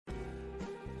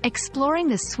exploring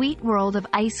the sweet world of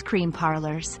ice cream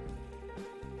parlors.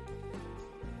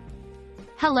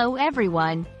 Hello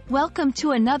everyone, welcome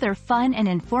to another fun and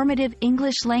informative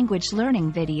English language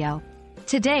learning video.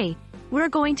 Today, we're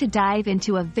going to dive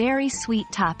into a very sweet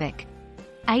topic: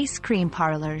 ice cream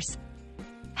parlors.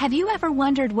 Have you ever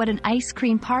wondered what an ice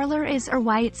cream parlor is or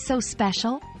why it's so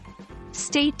special?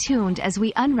 Stay tuned as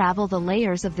we unravel the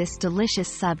layers of this delicious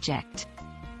subject.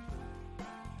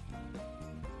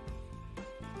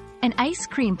 An ice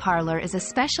cream parlor is a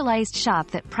specialized shop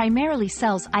that primarily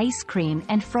sells ice cream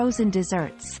and frozen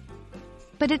desserts.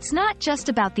 But it's not just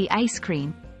about the ice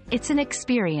cream, it's an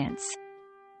experience.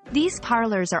 These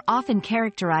parlors are often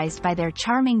characterized by their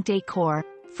charming decor,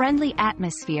 friendly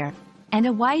atmosphere, and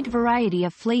a wide variety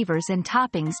of flavors and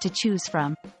toppings to choose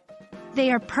from. They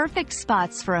are perfect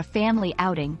spots for a family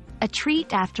outing, a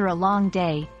treat after a long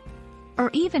day,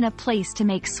 or even a place to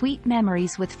make sweet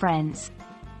memories with friends.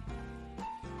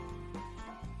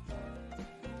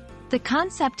 The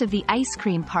concept of the ice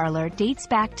cream parlor dates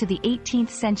back to the 18th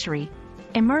century,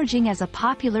 emerging as a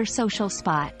popular social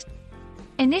spot.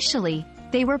 Initially,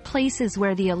 they were places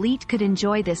where the elite could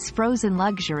enjoy this frozen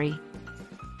luxury.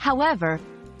 However,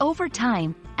 over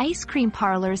time, ice cream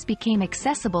parlors became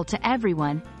accessible to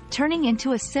everyone, turning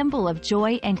into a symbol of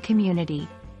joy and community.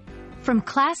 From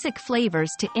classic flavors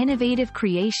to innovative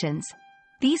creations,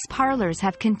 these parlors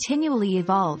have continually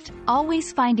evolved,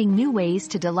 always finding new ways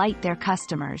to delight their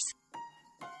customers.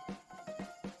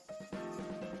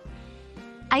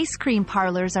 Ice cream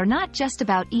parlors are not just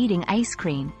about eating ice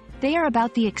cream, they are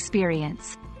about the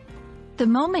experience. The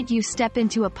moment you step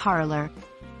into a parlor,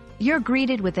 you're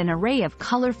greeted with an array of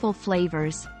colorful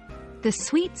flavors, the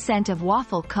sweet scent of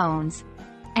waffle cones,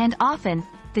 and often,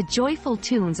 the joyful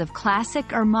tunes of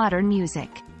classic or modern music.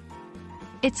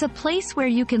 It's a place where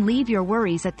you can leave your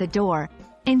worries at the door,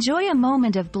 enjoy a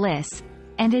moment of bliss,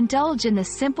 and indulge in the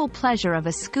simple pleasure of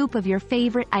a scoop of your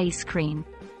favorite ice cream.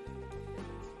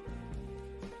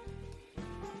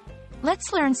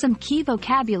 Let's learn some key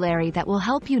vocabulary that will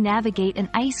help you navigate an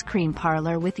ice cream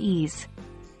parlor with ease.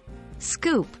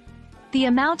 Scoop: the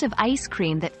amount of ice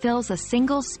cream that fills a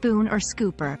single spoon or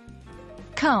scooper.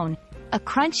 Cone: a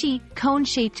crunchy,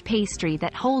 cone-shaped pastry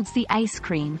that holds the ice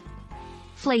cream.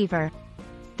 Flavor: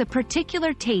 the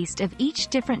particular taste of each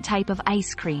different type of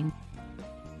ice cream.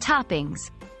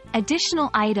 Toppings: additional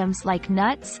items like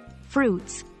nuts,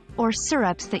 fruits, or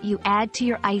syrups that you add to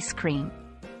your ice cream.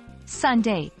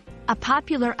 Sundae: a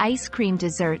popular ice cream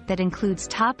dessert that includes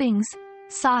toppings,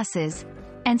 sauces,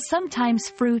 and sometimes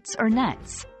fruits or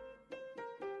nuts.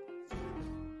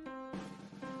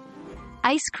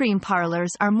 Ice cream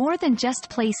parlors are more than just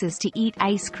places to eat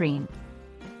ice cream.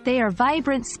 They are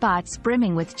vibrant spots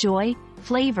brimming with joy,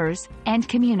 flavors, and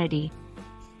community.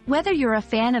 Whether you're a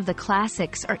fan of the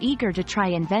classics or eager to try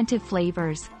inventive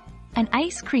flavors, an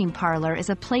ice cream parlor is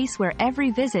a place where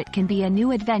every visit can be a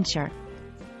new adventure.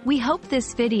 We hope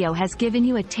this video has given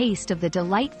you a taste of the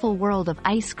delightful world of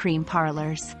ice cream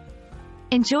parlors.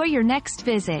 Enjoy your next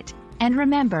visit, and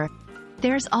remember,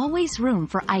 there's always room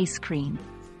for ice cream.